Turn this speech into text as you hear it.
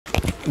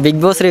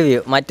Big boss review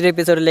മറ്റൊരു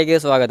എപ്പിസോഡിലേക്ക്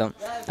സ്വാഗതം.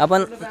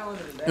 അപ്പം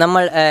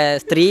നമ്മൾ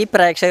സ്ത്രീ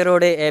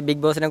പ്രേക്ഷകരോട്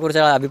ബിഗ് ബോസിനെ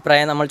കുറിച്ചുള്ള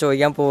അഭിപ്രായം നമ്മൾ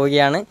ചോദിക്കാൻ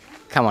പോവുകയാണ്.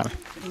 കമാൺ.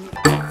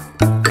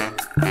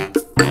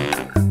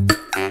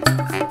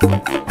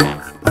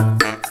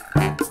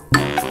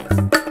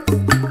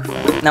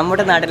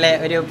 നമ്മുടെ നാട്ടിലെ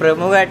ഒരു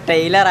പ്രമുഖ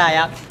ടൈലറായ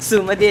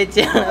സുമതി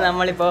ചേച്ചിയാണ്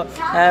നമ്മളിപ്പോൾ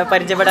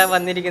പരിചയപ്പെടാൻ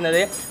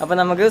വന്നിരിക്കുന്നത്. അപ്പോൾ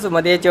നമുക്ക്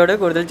സുമതി ചേച്ചിയോട്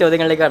കൂടുതൽ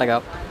ചോദ്യങ്ങളിലേക്ക്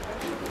കടക്കാം.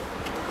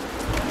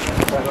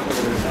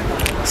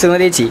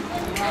 സുമതി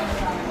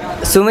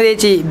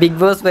ചേച്ചി ബിഗ്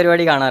ബോസ്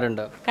പരിപാടി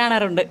കാണാറുണ്ടോ?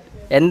 കാണാറുണ്ട്.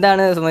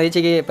 എന്താണ് സുമതി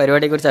ചേച്ചിക്ക്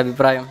പരിപാടിയെക്കുറിച്ച്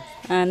അഭിപ്രായം?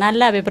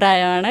 നല്ല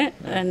അഭിപ്രായമാണ്.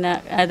 പിന്നെ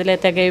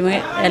അതിലത്തെ ഗെയിം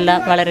എല്ലാം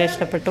വളരെ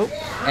ഇഷ്ടപ്പെട്ടു.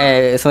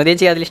 സുമതി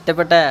ചേച്ചി അതിൽ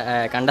ഇഷ്ടപ്പെട്ട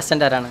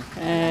കണ്ടസ്റ്റൻ്റ് ആരാണ്?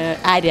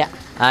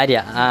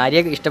 ആര്യ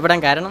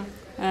ഇഷ്ടപ്പെടാൻ കാരണം?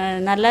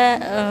 നല്ല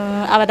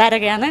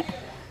അവതാരകയാണ്.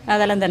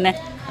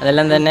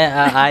 അതെല്ലാം തന്നെ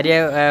ആര്യ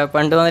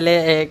പണ്ട് മുതലേ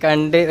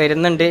കണ്ട്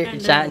വരുന്നുണ്ട്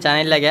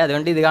ചാനലിലൊക്കെ.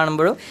 അതുകൊണ്ട് ഇത്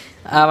കാണുമ്പോഴും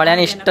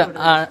വളരെ ഇഷ്ടം.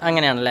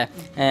 അങ്ങനെയാണല്ലേ.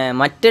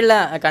 മറ്റുള്ള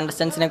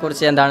കണ്ടസ്റ്റൻസിനെ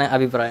കുറിച്ച് എന്താണ്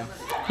അഭിപ്രായം?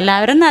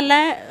 എല്ലാവരും നല്ല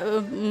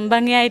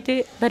ഭംഗിയായിട്ട്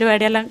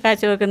പരിപാടിയെല്ലാം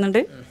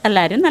കാഴ്ചവെക്കുന്നുണ്ട്.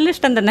 എല്ലാവരും നല്ല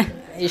ഇഷ്ടം തന്നെ.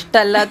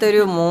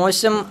 ഇഷ്ടമല്ലാത്തൊരു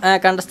മോശം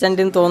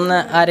കണ്ടസ്റ്റന്റ് തോന്നുന്ന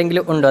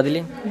ആരെങ്കിലും ഉണ്ടോ അതിൽ?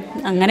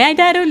 അങ്ങനെ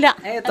ആയിട്ട് ആരുമില്ല.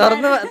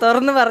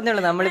 തുറന്ന്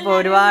പറഞ്ഞോളൂ. നമ്മളിപ്പോൾ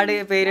ഒരുപാട്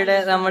പേരുടെ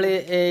നമ്മൾ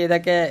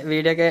ഇതൊക്കെ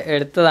വീഡിയോ ഒക്കെ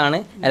എടുത്തതാണ്.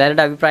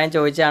 എല്ലാവരുടെ അഭിപ്രായം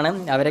ചോദിച്ചാണ്.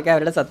 അവരൊക്കെ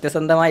അവരുടെ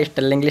സത്യസന്ധമായ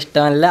ഇഷ്ടമല്ലെങ്കിൽ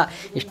ഇഷ്ടമല്ല,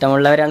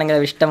 ഇഷ്ടമുള്ളവരാണെങ്കിൽ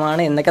അത്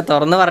ഇഷ്ടമാണ് എന്നൊക്കെ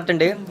തുറന്ന്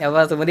പറഞ്ഞിട്ടുണ്ട്.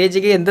 അപ്പോൾ സുമതി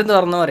ചേച്ചിക്ക് എന്തും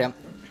തുറന്നു പറയാം.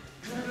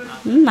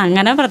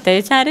 അങ്ങനെ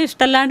പ്രത്യേകിച്ച് ആരും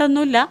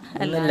ഇഷ്ടമല്ലാണ്ടൊന്നുമില്ല.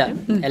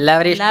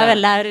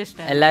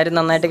 എല്ലാവരും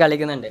നന്നായിട്ട്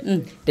കളിക്കുന്നുണ്ട്.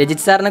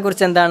 രജിത് സാറിനെ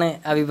കുറിച്ച് എന്താണ്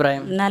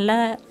അഭിപ്രായം? നല്ല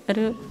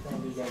ഒരു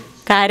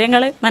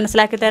കാര്യങ്ങൾ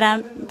മനസ്സിലാക്കി തരാൻ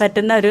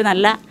പറ്റുന്ന ഒരു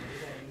നല്ല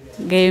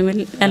ഗെയിമിൽ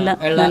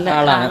എല്ലാം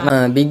ആളാണ്.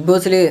 ബിഗ്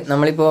ബോസിൽ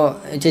നമ്മളിപ്പോൾ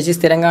ചേച്ചി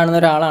സ്ഥിരം കാണുന്ന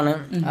ഒരാളാണ്.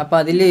 അപ്പോൾ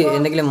അതിൽ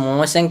എന്തെങ്കിലും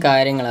മോശം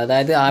കാര്യങ്ങൾ,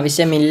 അതായത്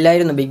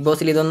ആവശ്യമില്ലായിരുന്നു ബിഗ്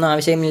ബോസിൽ ഇതൊന്നും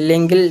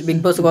ആവശ്യമില്ലെങ്കിൽ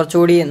ബിഗ് ബോസ്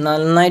കുറച്ചുകൂടി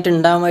നന്നായിട്ട്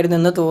ഉണ്ടാകുമായിരുന്നു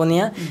എന്ന്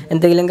തോന്നിയ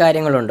എന്തെങ്കിലും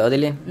കാര്യങ്ങളുണ്ടോ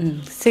അതിൽ?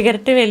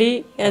 സിഗരറ്റ് വലി,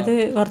 അത്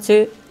കുറച്ച്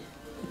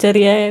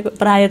ചെറിയ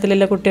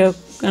പ്രായത്തിലുള്ള കുട്ടികൾ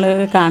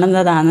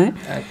കാണുന്നതാണ്.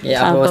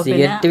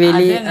 സിഗരറ്റ്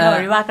വലി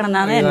ഒഴിവാക്കണം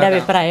എന്നാണ് എൻ്റെ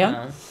അഭിപ്രായം.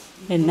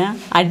 പിന്നെ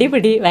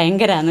അടിപിടി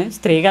ഭയങ്കരമാണ്.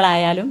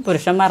 സ്ത്രീകളായാലും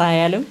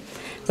പുരുഷന്മാരായാലും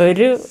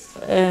ഒരു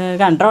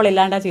കൺട്രോൾ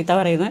ഇല്ലാണ്ടാണ് ചീത്ത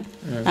പറയുന്നത്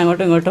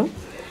അങ്ങോട്ടും ഇങ്ങോട്ടും.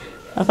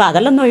 അപ്പോൾ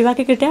അതെല്ലാം ഒന്ന്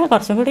ഒഴിവാക്കി കിട്ടിയാൽ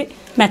കുറച്ചും കൂടി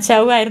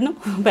മെച്ചമാകുമായിരുന്നു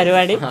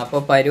പരിപാടി.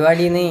 അപ്പോൾ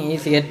പരിപാടിയിൽ നിന്ന് ഈ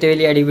സിഗരറ്റ്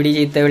വലി, അടിപിടി,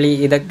 ചീത്തവിളി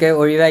ഇതൊക്കെ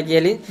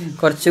ഒഴിവാക്കിയാൽ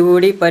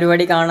കുറച്ചുകൂടി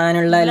പരിപാടി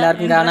കാണാനുള്ള,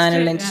 എല്ലാവർക്കും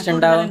കാണാനുള്ള ഇൻട്രസ്റ്റ്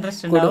ഉണ്ടാവും.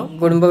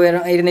 കുടുംബം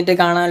ഇരുന്നിട്ട്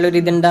കാണാനുള്ള ഒരു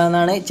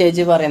ഇതുണ്ടാവുന്നതാണ്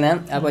ചേച്ചി പറയുന്നത്.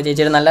 അപ്പോൾ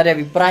ചേച്ചിയുടെ നല്ലൊരു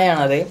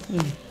അഭിപ്രായമാണത്.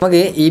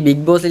 നമുക്ക് ഈ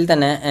ബിഗ് ബോസിൽ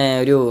തന്നെ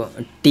ഒരു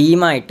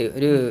ടീമായിട്ട്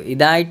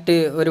ഇതായിട്ട്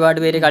ഒരുപാട്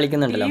പേര്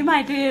കളിക്കുന്നുണ്ടല്ലോ.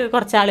 ടീമായിട്ട്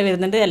കുറച്ചാൾ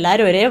വരുന്നുണ്ട്.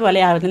 എല്ലാവരും ഒരേപോലെ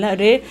ആവുന്നില്ല.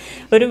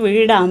 ഒരു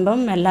വീടാകുമ്പം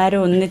എല്ലാവരും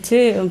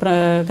ഒന്നിച്ച്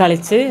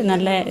കളിച്ച്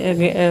നല്ല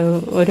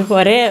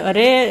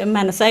ഒരേ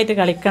മനസ്സായിട്ട്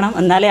കളിക്കണം.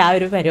 എന്നാലേ ആ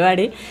ഒരു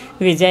പരിപാടി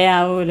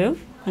വിജയാവൂലൂ.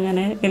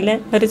 അങ്ങനെ ഇല്ല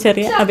ഒരു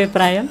ചെറിയ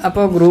അഭിപ്രായം.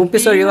 അപ്പോൾ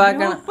ഗ്രൂപ്പിസ്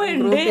ഒഴിവാക്കണം.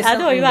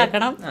 അത്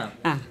ഒഴിവാക്കണം.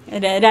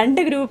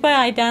 2 ഗ്രൂപ്പ്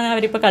ആയിട്ടാണ്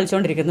അവരിപ്പോൾ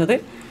കളിച്ചുകൊണ്ടിരിക്കുന്നത്.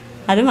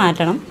 അത്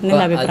മാറ്റണം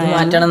എന്നുള്ള അഭിപ്രായം.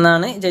 മാറ്റണം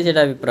എന്നാണ്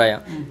ചേച്ചിയുടെ അഭിപ്രായം.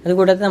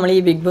 അതുകൂടാതെ നമ്മൾ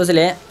ഈ ബിഗ്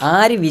ബോസിലെ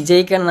ആര്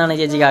വിജയിക്കണം എന്നാണ്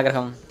ചേച്ചിക്ക്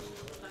ആഗ്രഹം?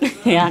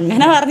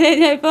 അങ്ങനെ പറഞ്ഞു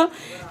കഴിഞ്ഞാൽ ഇപ്പോൾ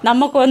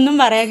നമുക്കൊന്നും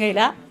പറയാൻ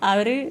കഴിയില്ല.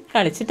 അവർ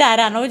കളിച്ചിട്ട്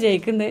ആരാണോ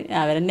ജയിക്കുന്നത്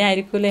അവരെന്നെ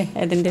ആയിരിക്കൂലേ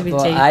അതിന്റെ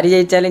വിജയം. ആര്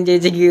ജയിച്ചാലും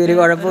ചേച്ചിക്ക് ഒരു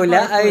കുഴപ്പമില്ല.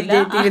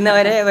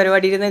 ഇരുന്നവരെ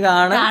പരിപാടി ഇരുന്ന്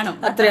കാണും.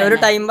 അത്രേ, ഒരു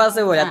ടൈം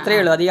പാസ് പോലെ, അത്രേ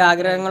ഉള്ളൂ. അധികം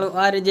ആഗ്രഹങ്ങൾ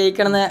ആര്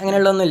ജയിക്കണം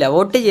അങ്ങനെയുള്ള ഒന്നുമില്ല.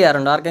 വോട്ട്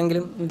ചെയ്യാറുണ്ടോ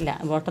ആർക്കെങ്കിലും? ഇല്ല,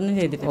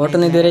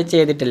 വോട്ടൊന്നും ഇതുവരെ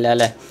ചെയ്തിട്ടില്ല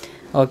അല്ലേ?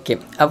 ഓക്കെ.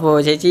 അപ്പോൾ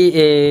ചേച്ചി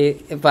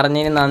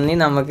പറഞ്ഞതിന് നന്ദി.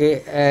 നമുക്ക്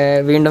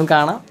വീണ്ടും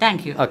കാണാം.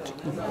 Thank you. ഓക്കെ.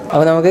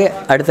 അപ്പോൾ നമുക്ക്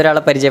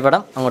അടുത്തൊരാളെ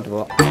പരിചയപ്പെടാം. അങ്ങോട്ട്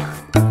പോവാം.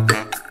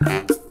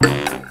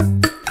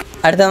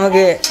 അടുത്ത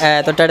നമുക്ക്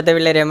തൊട്ടടുത്ത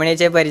വീട്ടിലെ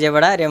രമണീച്ചയെ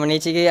പരിചയപ്പെടാം.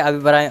 രമണീച്ചയ്ക്ക്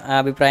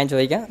അഭിപ്രായം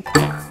ചോദിക്കാം.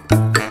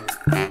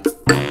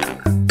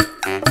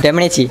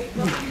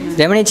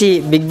 രമണീച്ചി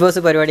ബിഗ് ബോസ്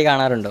പരിപാടി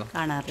കാണാറുണ്ടോ?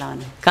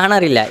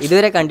 കാണാറില്ല.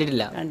 ഇതുവരെ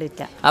കണ്ടിട്ടില്ല.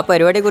 ആ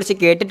പരിപാടിയെ കുറിച്ച്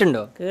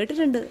കേട്ടിട്ടുണ്ടോ?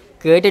 കേട്ടിട്ടുണ്ട്.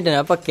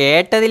 അപ്പൊ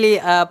കേട്ടതിൽ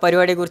ആ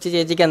പരിപാടിയെ കുറിച്ച്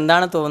ചേച്ചിക്ക്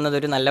എന്താണ് തോന്നുന്നത്?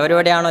 ഒരു നല്ല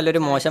പരിപാടിയാണോ അല്ല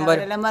ഒരു മോശം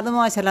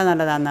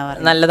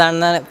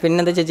നല്ലതാണെന്ന്?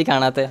 പിന്നെന്താ ചേച്ചി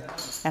കാണാത്ത?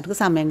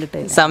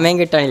 സമയം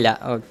കിട്ടാനില്ല.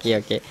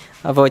 ഓക്കെ.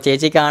 അപ്പോൾ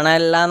ചേച്ചി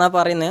കാണാനില്ല എന്നാ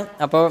പറയുന്നത്.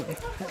 അപ്പോൾ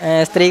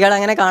സ്ത്രീകൾ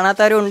അങ്ങനെ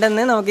കാണാത്തവരും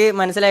ഉണ്ടെന്ന് നമുക്ക്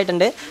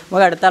മനസ്സിലായിട്ടുണ്ട്.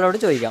 നമുക്ക് അടുത്ത ആളോട്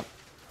ചോദിക്കാം.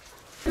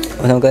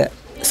 അപ്പോൾ നമുക്ക്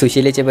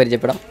സുശീലേച്ചിയെ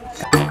പരിചയപ്പെടാം.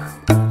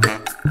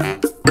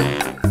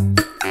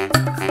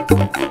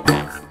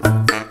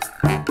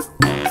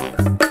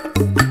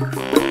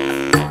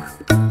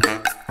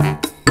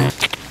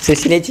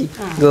 സുശീലേച്ചി,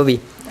 ഗോപി,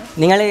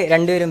 നിങ്ങൾ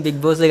രണ്ടുപേരും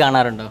ബിഗ് ബോസ്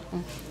കാണാറുണ്ടോ?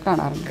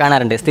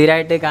 കാണാറുണ്ട്.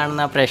 സ്ഥിരമായിട്ട്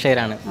കാണുന്ന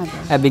പ്രേക്ഷകരാണ്.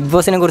 ബിഗ്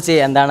ബോസിനെ കുറിച്ച്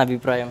എന്താണ്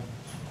അഭിപ്രായം?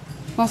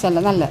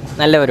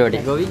 നല്ല പരിപാടി.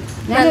 ഗോപി,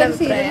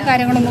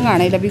 കാര്യങ്ങളൊന്നും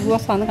കാണില്ല. ബിഗ്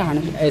ബോസ് ആണ്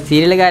കാണില്ല.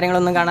 സീരിയൽ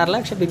കാര്യങ്ങളൊന്നും കാണാറില്ല,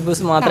 പക്ഷെ ബിഗ്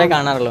ബോസ് മാത്രമേ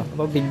കാണാറുള്ളൂ.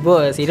 അപ്പോൾ ബിഗ്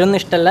ബോസ് സീരിയലൊന്നും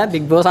ഇഷ്ടമല്ല,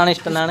 ബിഗ് ബോസ് ആണ്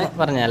ഇഷ്ടം എന്നാണ്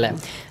പറഞ്ഞല്ലേ?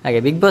 ഓക്കെ.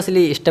 ബിഗ് ബോസിൽ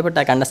ഇഷ്ടപ്പെട്ട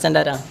കണ്ടസ്റ്റൻ്റ്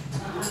ആരാണ്?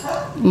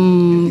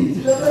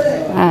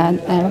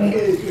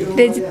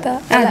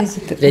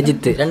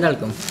 രജിത്ത്.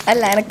 രണ്ടാൾക്കും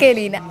അല്ല, എനിക്ക്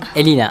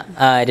എലീന.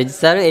 രജിത്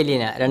സാറും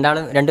എലീന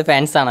രണ്ടാളും 2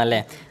 ഫാൻസ്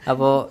ആണല്ലേ?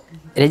 അപ്പോൾ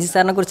രജിത്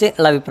സാറിനെ കുറിച്ച്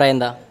ഉള്ള അഭിപ്രായം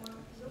എന്താ?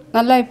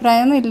 നല്ല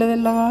അഭിപ്രായം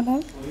ഇല്ലതല്ല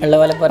ഉള്ള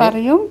പോലെ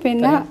പറയും.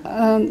 പിന്നെ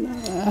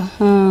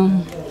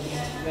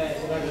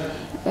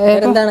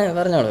എന്താണ്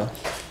പറഞ്ഞോളൂ.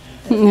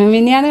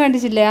 മിനിയാന്ന്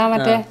കണ്ടിട്ടില്ലേ ആ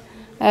മറ്റേ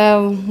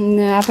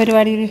ആ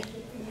പരിപാടിയിൽ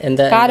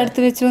എന്താ കാലെടുത്ത്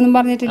വെച്ചു എന്നും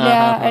പറഞ്ഞിട്ടില്ല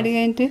അടി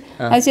കഴിഞ്ഞിട്ട്?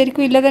 അത്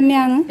ശരിക്കും ഇല്ല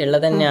തന്നെയാണ്.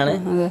 ഉള്ളത് തന്നെയാണ്.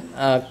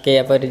 ഓക്കെ,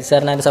 അപ്പോൾ രജിത്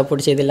സാറിനെ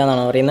സപ്പോർട്ട് ചെയ്തില്ല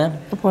എന്നാണോ പറയുന്നത്?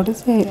 സപ്പോർട്ട്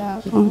ചെയ്യാം.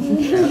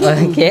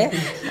 ഓക്കെ,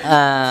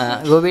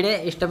 ഗോപിയുടെ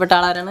ഇഷ്ടപ്പെട്ട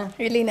ആളാരാണ്?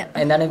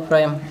 എന്താണ്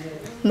അഭിപ്രായം?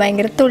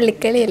 ഭയങ്കര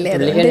തുള്ളിക്കളിയല്ലേ,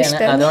 തുള്ളിക്കളിയാണ്,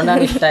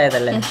 അതുകൊണ്ടാണ്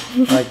ഇഷ്ടമായതല്ലേ?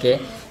 ഓക്കെ,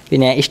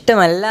 പിന്നെ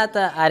ഇഷ്ടമല്ലാത്ത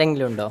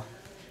ആരെങ്കിലും ഉണ്ടോ?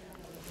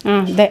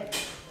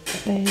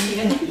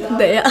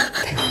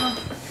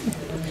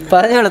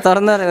 പറഞ്ഞോളൂ,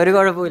 തുറന്നു പറഞ്ഞു, ഒരു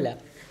കുഴപ്പമില്ല.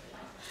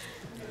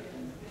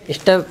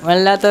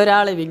 ഇഷ്ടമല്ലാത്ത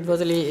ഒരാൾ ബിഗ്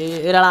ബോസിൽ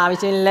ഒരാൾ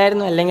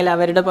ആവശ്യമില്ലായിരുന്നു, അല്ലെങ്കിൽ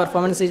അവരുടെ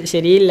പെർഫോമൻസ്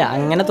ശരിയില്ല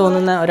അങ്ങനെ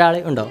തോന്നുന്ന ഒരാൾ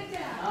ഉണ്ടോ?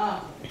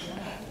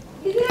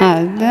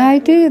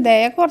 അതായിട്ട്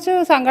ദയ കുറച്ച്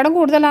സങ്കടം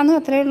കൂടുതലാണ്,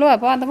 അത്രേ ഉള്ളൂ.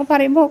 അപ്പോൾ അതൊക്കെ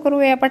പറയുമ്പോൾ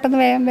ഒക്കെ പെട്ടെന്ന്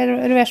വേഗം വരും,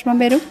 ഒരു വിഷമം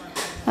വരും.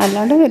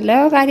 അല്ലാണ്ട് വലിയ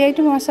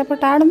കാര്യമായിട്ട്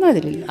മോശപ്പെട്ട ആളൊന്നും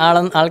അതിലില്ല.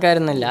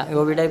 ആൾക്കാരൊന്നുമില്ല.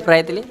 ഗോപിയുടെ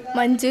അഭിപ്രായത്തിൽ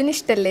മഞ്ജുവിന്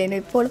ഇഷ്ടല്ലേ?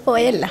 ഇപ്പോൾ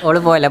പോയല്ല, ഓള്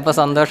പോയല്ലേ, അപ്പോൾ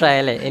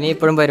സന്തോഷമായല്ലേ? ഇനി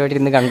ഇപ്പോഴും പരിപാടി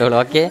ഇരുന്ന് കണ്ടോളൂ.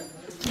 ഓക്കെ,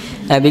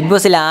 ബിഗ്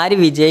ബോസിൽ ആര്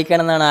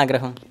വിജയിക്കണം എന്നാണ്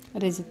ആഗ്രഹം?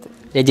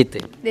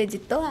 രജിത്തോ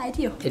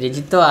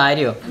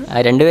ആര്യോ?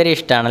 രണ്ടുപേരും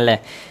ഇഷ്ടമാണല്ലേ?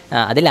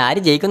 അതിൽ ആര്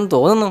ജയിക്കുമെന്ന്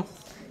തോന്നുന്നു?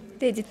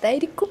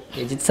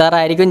 രജിത് സാർ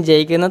ആയിരിക്കും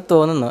ജയിക്കുമെന്ന്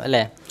തോന്നുന്നു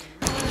അല്ലേ?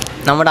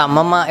 നമ്മുടെ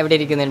അമ്മമ്മ എവിടെ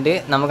ഇരിക്കുന്നുണ്ട്,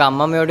 നമുക്ക്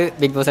അമ്മമ്മയോട്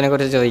ബിഗ് ബോസിനെ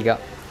കുറിച്ച് ചോദിക്കാം.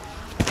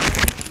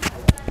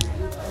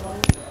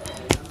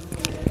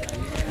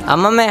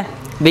 അമ്മമ്മേ,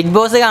 ബിഗ്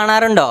ബോസ്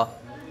കാണാറുണ്ടോ?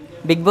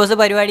 ബിഗ് ബോസ്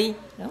പരിപാടി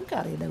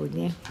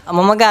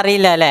അമ്മമ്മക്ക്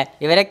അറിയില്ല അല്ലേ?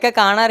 ഇവരൊക്കെ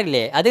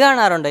കാണാറില്ലേ? അത്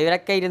കാണാറുണ്ടോ?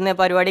 ഇവരൊക്കെ ഇരുന്ന്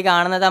പരിപാടി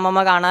കാണുന്നത്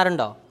അമ്മമ്മ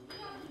കാണാറുണ്ടോ?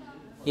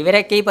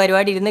 ഇവരൊക്കെ ഈ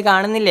പരിപാടി ഇരുന്ന്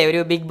കാണുന്നില്ലേ, ഒരു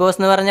ബിഗ് ബോസ്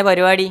എന്ന് പറഞ്ഞ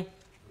പരിപാടി?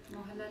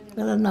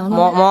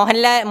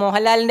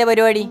 മോഹൻലാലിന്റെ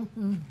പരിപാടി.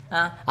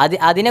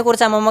 അതിനെ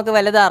കുറിച്ച് അമ്മമ്മക്ക്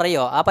വല്ലതും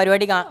അറിയോ? ആ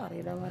പരിപാടി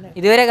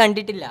ഇതുവരെ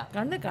കണ്ടിട്ടില്ല.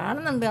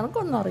 കാണുന്നുണ്ട്,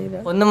 നമുക്കൊന്നും അറിയില്ല,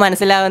 ഒന്നും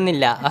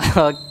മനസ്സിലാവുന്നില്ല.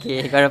 ഓക്കെ,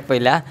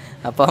 കുഴപ്പമില്ല.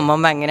 അപ്പോൾ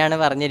അമ്മമ്മ അങ്ങനെയാണ്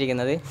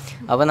പറഞ്ഞിരിക്കുന്നത്.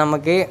 അപ്പോൾ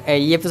നമുക്ക്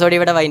ഈ എപ്പിസോഡ്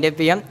ഇവിടെ വൈൻഡപ്പ്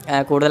ചെയ്യാം.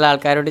 കൂടുതൽ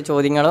ആൾക്കാരോട്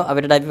ചോദ്യങ്ങളോ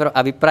അവരുടെ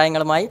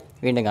അഭിപ്രായങ്ങളുമായി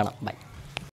വീണ്ടും കാണാം. ബൈ.